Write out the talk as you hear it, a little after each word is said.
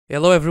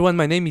Hello everyone,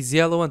 my name is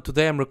Yellow and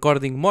today I'm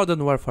recording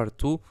Modern Warfare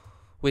 2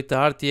 with the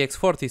RTX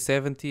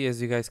 4070.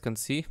 As you guys can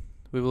see.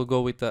 We will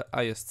go with the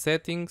highest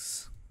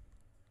settings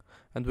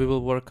and we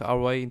will work our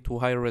way into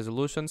higher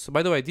resolutions.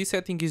 By the way, this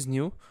setting is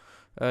new.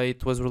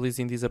 It was released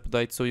in this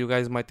update, so you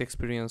guys might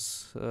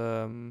experience...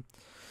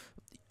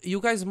 you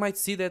guys might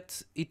see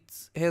that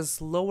it has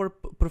lower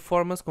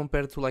performance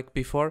compared to like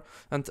before,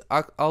 and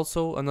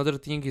also another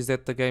thing is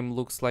that the game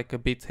looks like a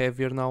bit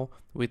heavier now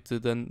with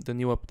the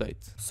new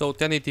update. So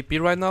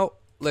 1080p right now,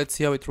 let's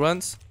see how it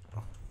runs.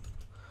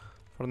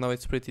 For now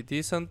it's pretty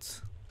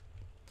decent.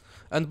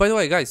 And by the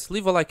way guys,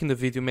 leave a like in the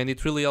video, man,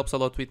 it really helps a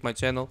lot with my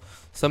channel.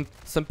 Some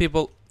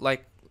people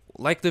like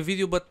the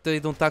video but they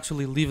don't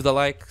actually leave the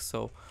like,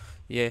 so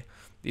yeah.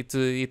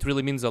 It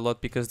really means a lot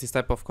because this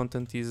type of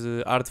content is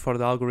hard for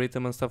the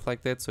algorithm and stuff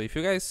like that. So if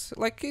you guys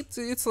like it,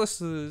 it's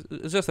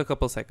just a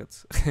couple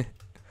seconds.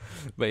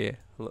 But yeah,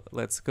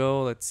 let's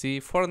go. Let's see.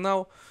 For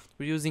now,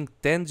 we're using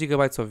 10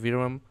 gigabytes of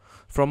VRAM.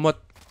 From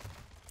what?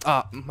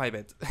 Ah, my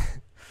bad.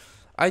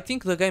 I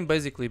think the game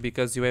basically,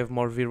 because you have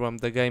more VRAM,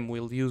 the game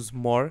will use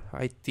more.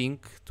 I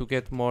think to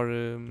get more,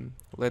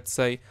 let's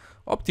say,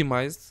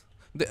 optimized.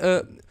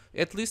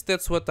 At least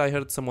that's what I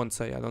heard someone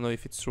say. I don't know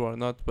if it's true or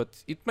not,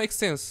 but it makes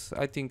sense,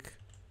 I think.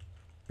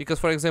 Because,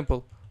 for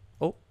example,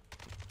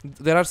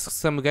 there are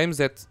some games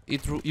that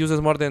it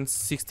uses more than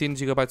 16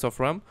 gigabytes of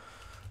RAM,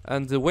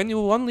 and when you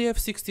only have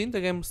 16,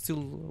 the game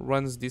still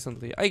runs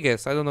decently. I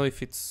guess. I don't know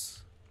if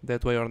it's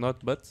that way or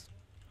not, but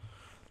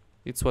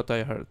it's what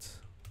I heard.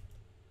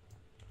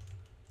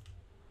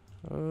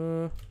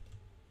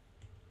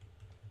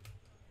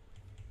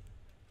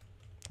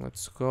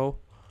 Let's go.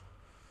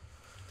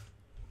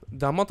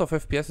 The amount of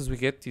FPSs we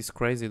get is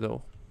crazy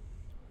though.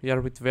 We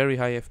are with very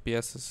high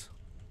FPSs.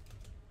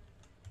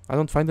 I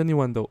don't find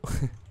anyone though.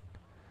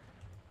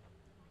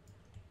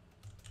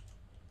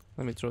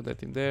 Let me throw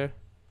that in there.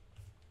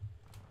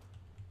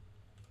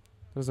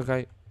 There's a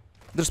guy.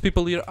 There's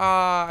people here.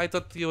 Ah, I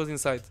thought he was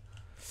inside.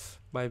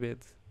 My bad.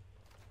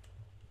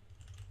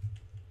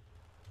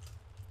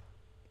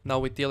 Now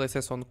with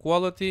DLSS on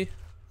quality.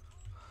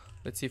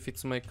 Let's see if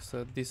it makes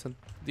a decent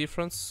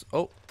difference.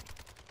 Oh.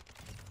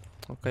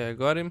 Okay, I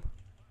got him.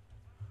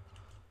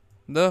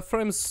 The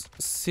frames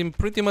seem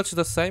pretty much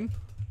the same,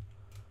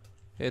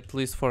 at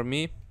least for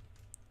me.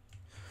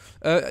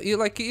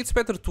 It's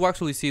better to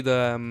actually see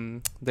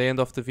the end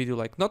of the video,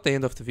 like not the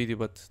end of the video,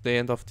 but the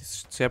end of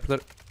this chapter.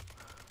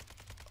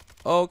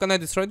 Oh, can I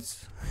destroy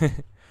this?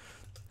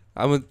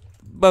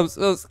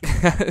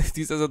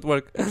 This doesn't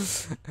work.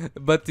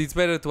 But it's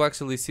better to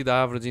actually see the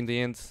average in the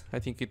end. I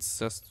think it's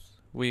just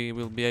we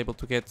will be able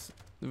to get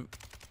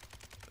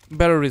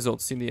better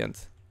results in the end.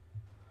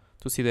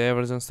 To see the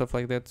average and stuff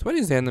like that. Where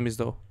is the enemies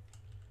though?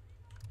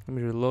 Let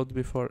me reload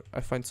before I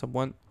find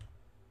someone.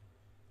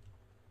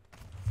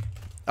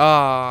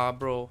 Ah,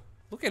 bro.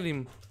 Look at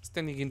him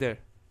standing in there.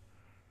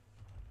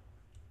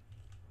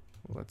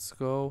 Let's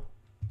go.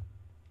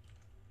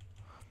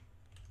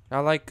 I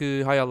like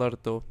high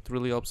alert though. It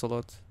really helps a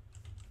lot.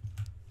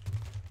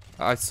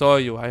 I saw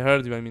you. I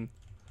heard you, I mean.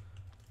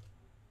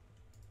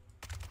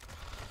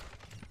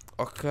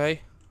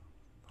 Okay.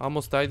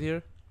 Almost died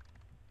here.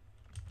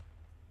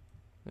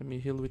 Let me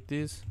heal with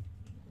this.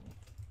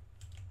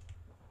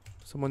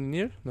 Someone in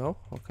here? No?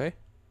 Okay.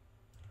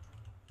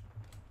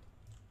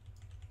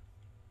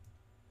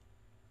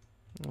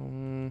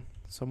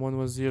 Someone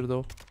was here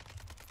though.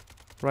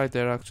 Right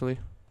there actually.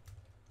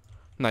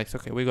 Nice,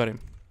 okay, we got him.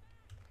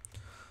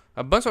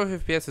 A bunch of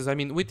FPSs. I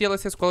mean, with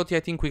DLSS quality I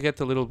think we get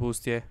a little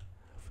boost, yeah.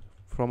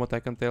 From what I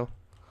can tell.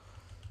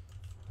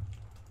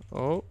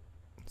 Oh,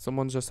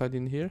 someone just died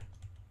in here.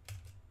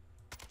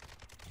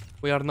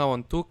 We are now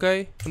on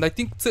 2K, and I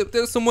think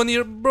there's someone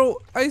here, bro.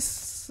 I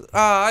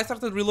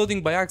started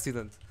reloading by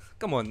accident.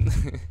 Come on.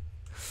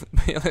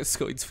 Let's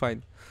go, it's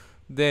fine.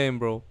 Damn,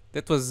 bro.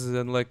 That was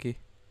unlucky.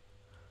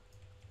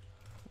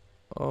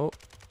 Oh.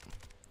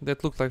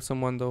 That looked like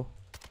someone, though.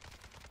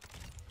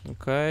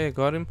 Okay, I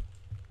got him.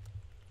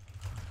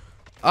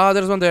 Ah,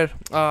 there's one there.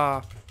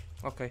 Ah,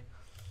 okay.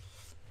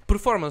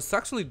 Performance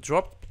actually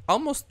dropped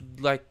almost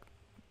like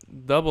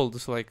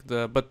doubled, like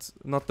but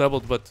not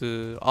doubled, but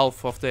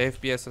half of the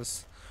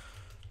FPSs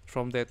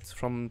from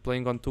from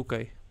playing on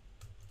 2K.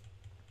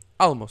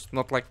 Almost,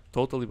 not like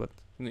totally, but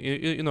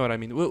you know what I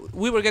mean.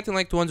 We were getting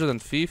like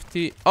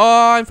 250.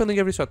 Oh, I'm failing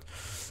every shot,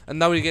 and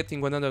now we're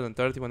getting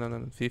 130,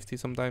 150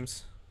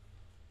 sometimes.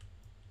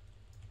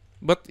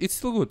 But it's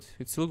still good.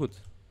 It's still good.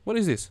 What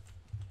is this?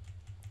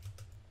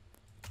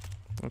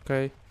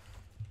 Okay.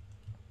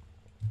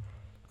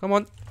 Come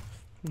on.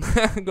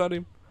 Got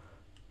him.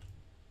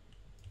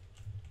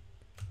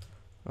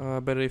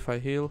 Better if I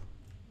heal.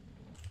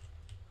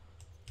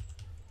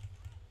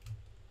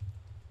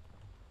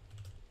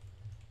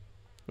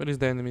 Where is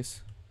the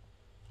enemies?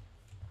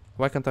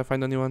 Why can't I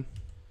find anyone?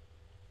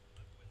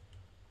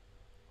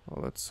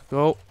 Oh, let's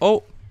go.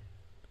 Oh!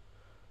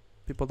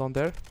 People down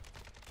there.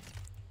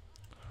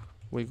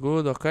 We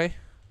good, okay.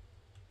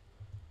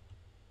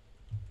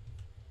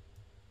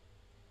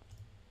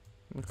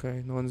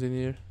 Okay, no one's in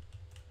here.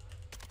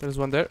 There's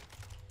one there.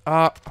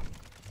 Ah,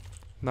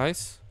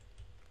 nice.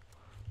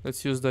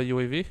 Let's use the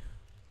UAV.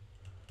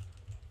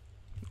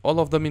 All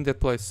of them in that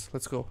place.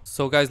 Let's go.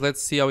 So guys,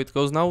 let's see how it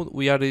goes now.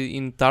 We are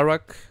in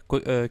Tarak.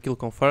 Kill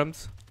confirmed.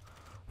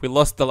 We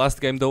lost the last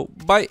game though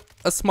by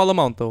a small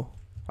amount though.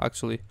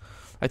 Actually,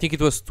 I think it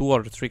was 2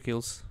 or 3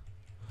 kills.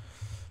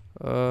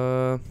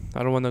 I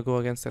don't want to go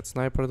against that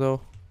sniper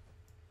though.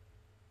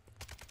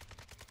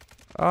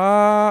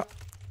 Ah,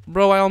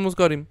 bro, I almost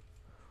got him.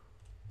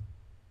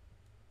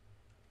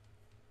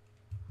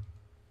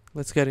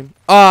 Let's get him.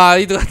 Ah,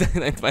 he got the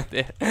knife right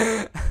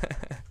there.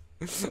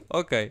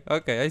 Okay,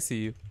 okay, I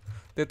see you.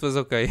 That was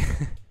okay.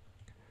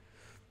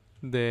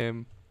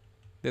 Damn,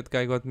 that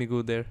guy got me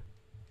good there.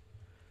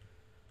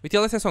 With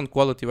DLSS on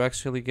quality, we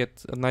actually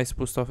get a nice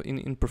boost of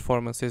in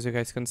performance, as you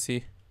guys can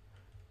see.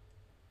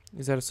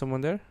 Is there someone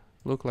there?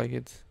 Look like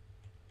it.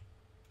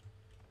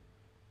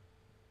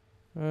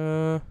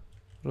 I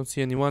don't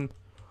see anyone.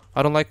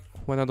 I don't like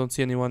when I don't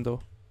see anyone though.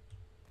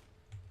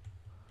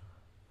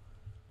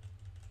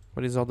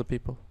 Where is all the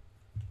people?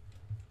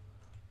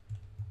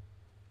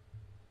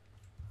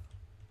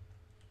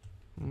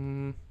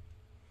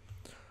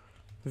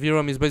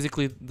 VRAM is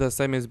basically the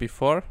same as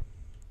before.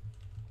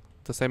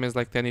 The same as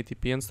like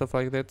 1080p and stuff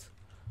like that.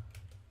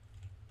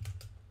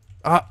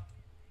 Ah!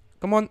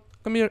 Come on,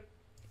 come here.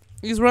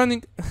 He's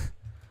running.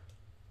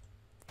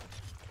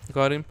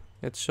 Got him.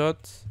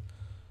 Headshot.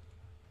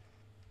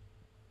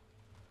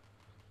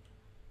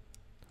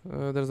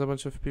 There's a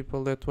bunch of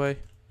people that way.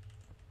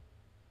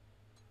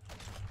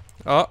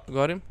 Oh,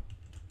 got him.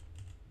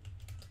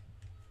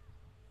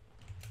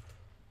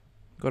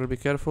 Gotta be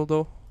careful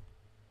though.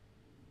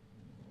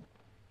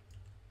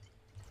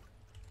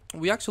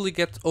 We actually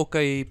get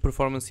okay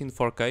performance in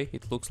 4K,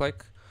 it looks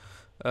like.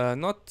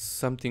 Not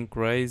something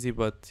crazy,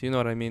 but you know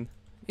what I mean.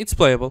 It's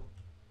playable,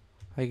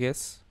 I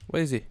guess.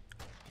 Where is he?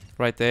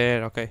 Right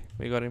there, okay,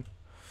 we got him.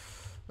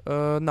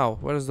 Now,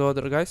 where's the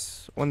other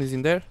guys? One is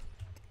in there.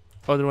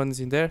 Other one is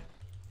in there.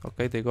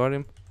 Okay, they got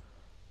him.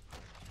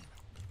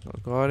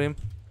 Got him.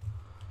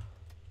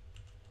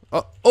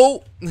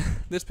 Oh!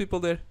 There's people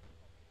there.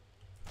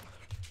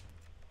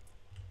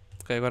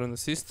 Okay, I got an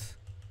assist.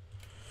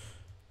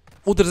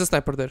 Oh, there's a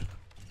sniper there.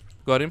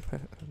 Got him.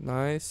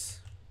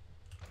 Nice.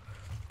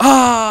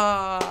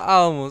 Ah!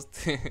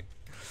 Almost.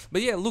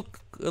 But yeah, look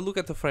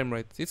at the frame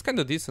rate. It's kind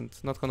of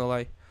decent, not gonna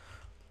lie.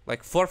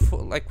 Like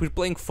like we're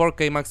playing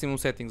 4K maximum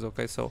settings,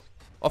 okay? So,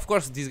 of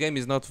course, this game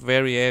is not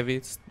very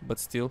heavy, but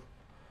still.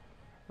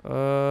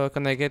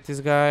 Can I get this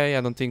guy?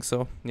 I don't think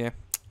so. Yeah.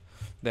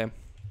 Damn.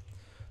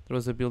 There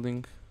was a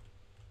building.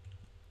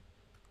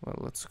 Well,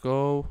 let's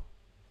go.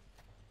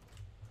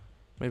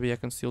 Maybe I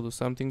can still do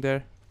something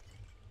there.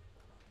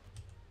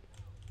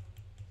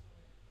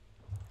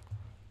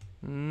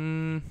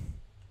 I'm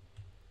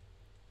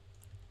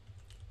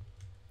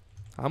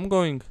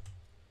going.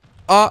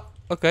 Ah,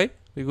 okay,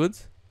 we good.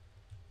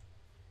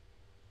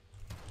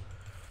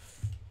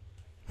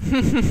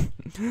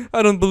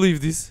 I don't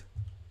believe this.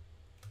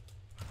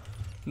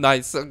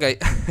 Nice, okay.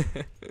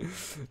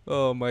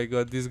 Oh my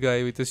god, this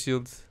guy with the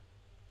shield.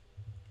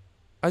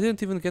 I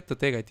didn't even get the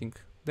tag, I think.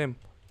 Damn.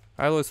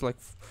 I always like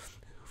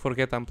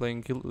forget I'm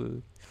playing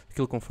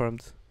kill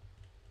confirmed.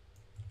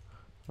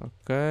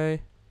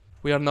 Okay.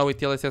 We are now with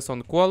DLSS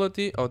on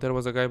quality. Oh, there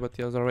was a guy, but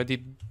he was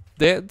already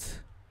dead.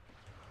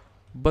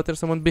 But there's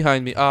someone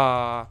behind me.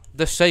 Ah,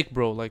 the shake,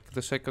 bro. Like,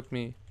 the shake got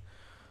me.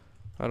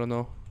 I don't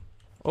know.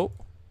 Oh.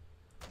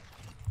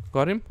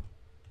 Got him.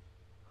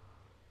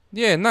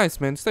 Yeah, nice,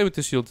 man. Stay with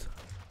the shield.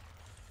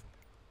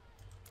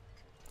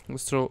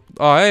 Let's throw.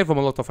 Oh, I have a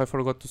Molotov. I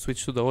forgot to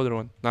switch to the other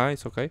one.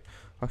 Nice, okay.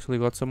 Actually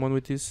got someone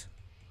with this.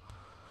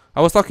 I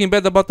was talking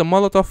bad about the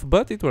Molotov,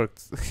 but it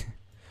worked.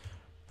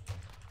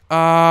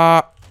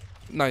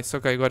 Nice,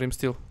 okay, got him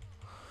still.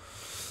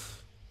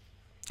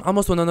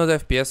 Almost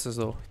 100 FPS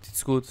though.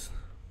 It's good.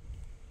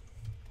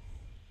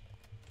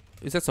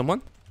 Is that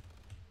someone?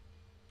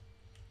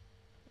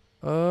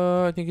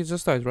 I think he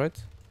just died, right?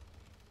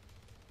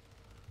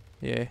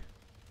 Yeah.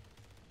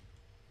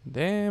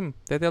 Damn,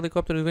 that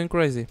helicopter is going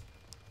crazy.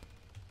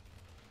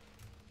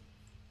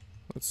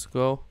 Let's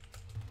go.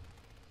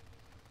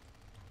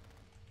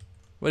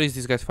 Where is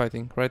this guy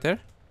fighting? Right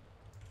there?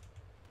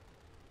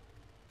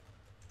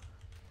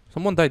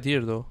 Someone died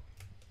here though.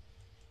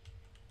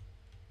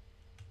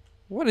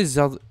 What is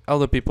all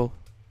the people?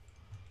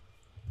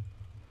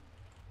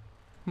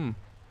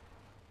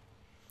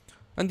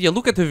 And yeah,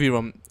 look at the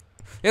VRAM.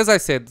 As I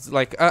said,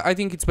 like I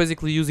think it's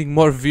basically using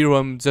more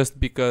VRAM just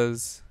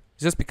because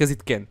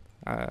it can.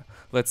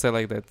 Let's say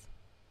like that.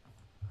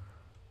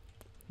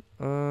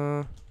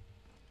 Where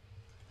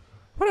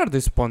are they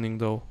spawning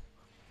though?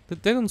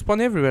 They don't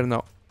spawn everywhere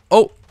now.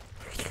 Oh,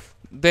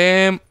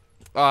 damn.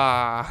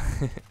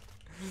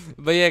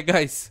 But yeah,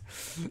 guys,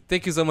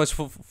 thank you so much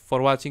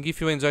for watching. If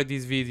you enjoyed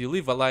this video,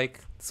 leave a like,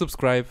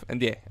 subscribe, and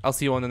yeah, I'll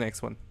see you on the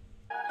next one.